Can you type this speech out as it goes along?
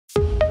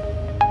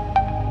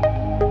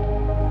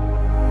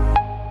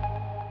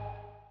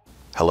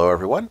Hello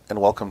everyone,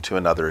 and welcome to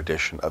another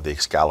edition of the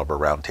Excalibur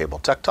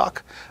Roundtable Tech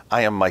Talk.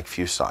 I am Mike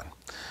Fuson.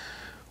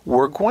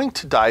 We're going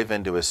to dive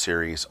into a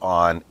series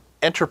on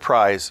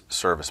enterprise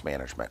service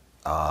management.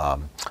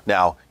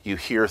 Now, you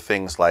hear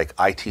things like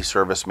IT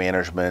service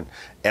management,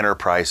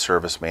 enterprise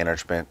service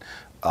management,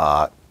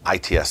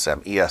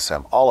 ITSM,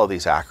 ESM, all of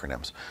these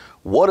acronyms.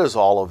 What does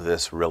all of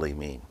this really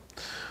mean?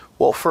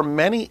 Well, for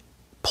many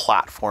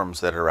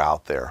platforms that are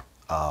out there,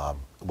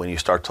 when you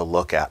start to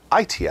look at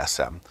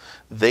ITSM,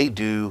 they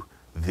do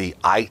the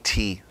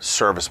IT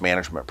service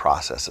management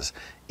processes: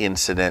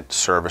 incident,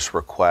 service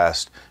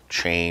request,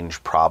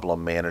 change,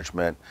 problem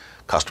management,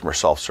 customer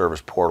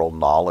self-service portal,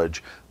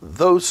 knowledge,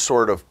 those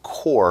sort of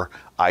core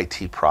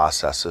IT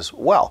processes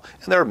well.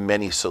 And there are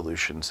many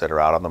solutions that are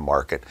out on the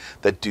market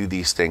that do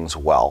these things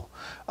well.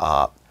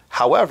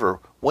 However,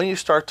 when you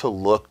start to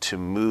look to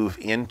move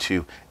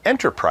into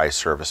enterprise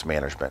service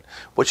management,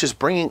 which is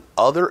bringing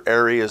other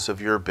areas of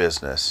your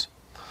business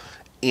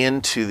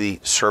into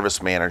the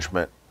service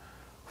management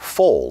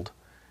fold,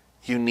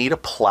 you need a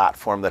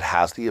platform that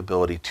has the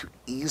ability to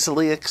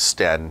easily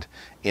extend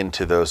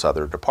into those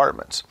other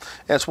departments.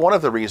 And it's one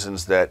of the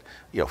reasons that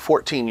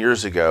 14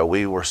 years ago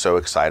we were so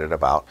excited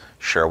about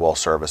Cherwell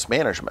Service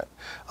Management.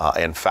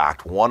 In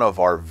fact, one of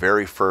our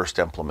very first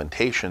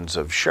implementations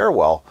of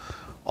Cherwell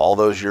all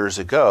those years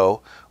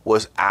ago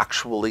was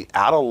actually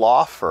at a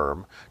law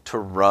firm to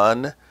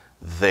run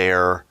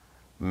their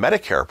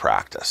Medicare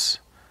practice,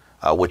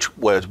 which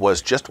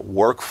was just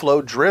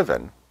workflow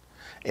driven.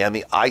 And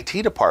the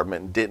IT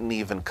department didn't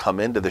even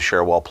come into the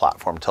Cherwell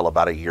platform till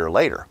about a year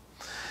later.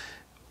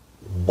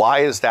 Why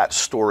is that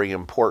story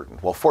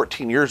important? Well,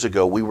 14 years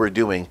ago, we were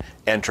doing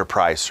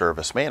enterprise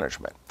service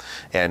management.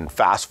 And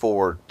fast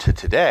forward to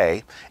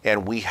today,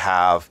 and we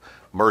have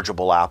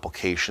mergeable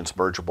applications,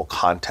 mergeable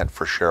content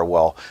for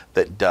Cherwell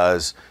that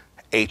does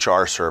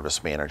HR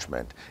service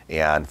management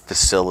and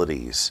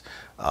facilities,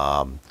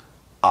 ISMS,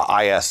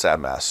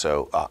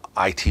 so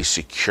IT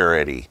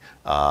security,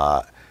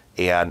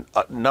 and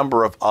a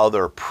number of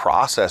other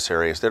process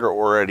areas that are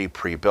already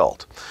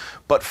pre-built.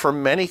 But for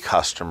many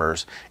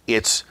customers,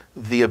 it's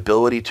the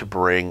ability to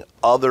bring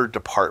other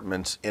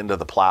departments into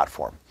the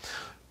platform.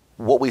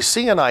 What we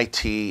see in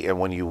IT,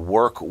 and when you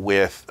work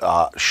with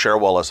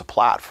Cherwell as a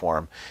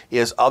platform,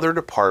 is other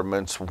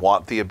departments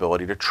want the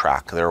ability to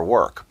track their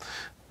work.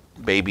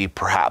 Maybe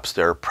perhaps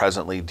they're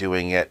presently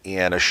doing it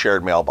in a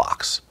shared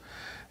mailbox.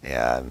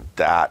 And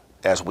that,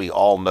 as we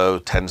all know,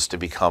 tends to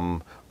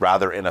become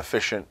rather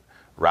inefficient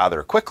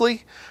rather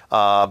quickly,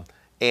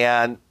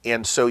 and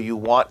so you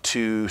want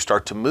to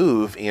start to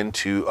move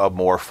into a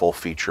more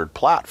full-featured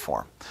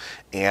platform.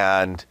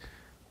 And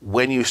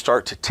when you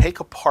start to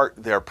take apart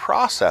their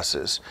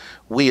processes,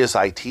 we as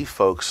IT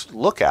folks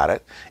look at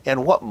it,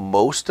 and what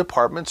most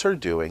departments are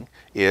doing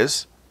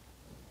is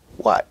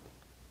what?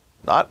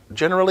 Not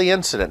generally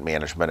incident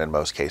management in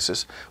most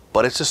cases,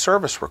 but it's a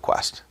service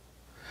request.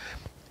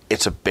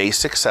 It's a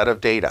basic set of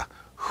data.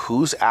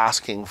 Who's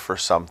asking for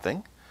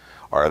something?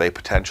 Are they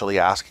potentially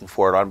asking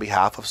for it on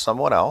behalf of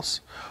someone else?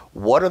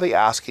 What are they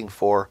asking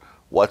for?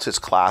 What's its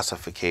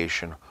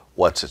classification?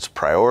 What's its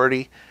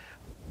priority?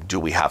 Do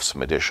we have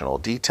some additional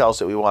details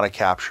that we want to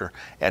capture?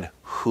 And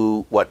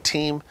what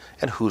team,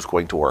 and who's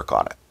going to work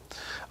on it?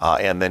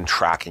 And then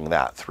tracking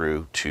that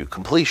through to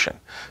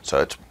completion. So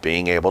it's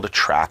being able to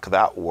track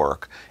that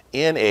work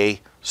in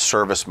a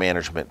service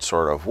management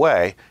sort of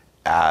way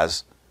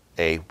as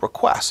a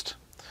request.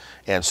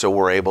 And so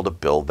we're able to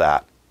build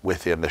that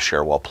within the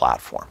Cherwell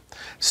platform.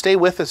 Stay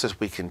with us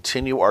as we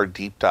continue our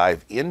deep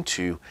dive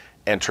into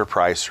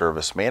enterprise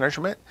service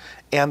management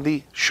and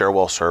the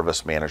Cherwell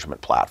Service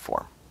Management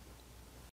platform.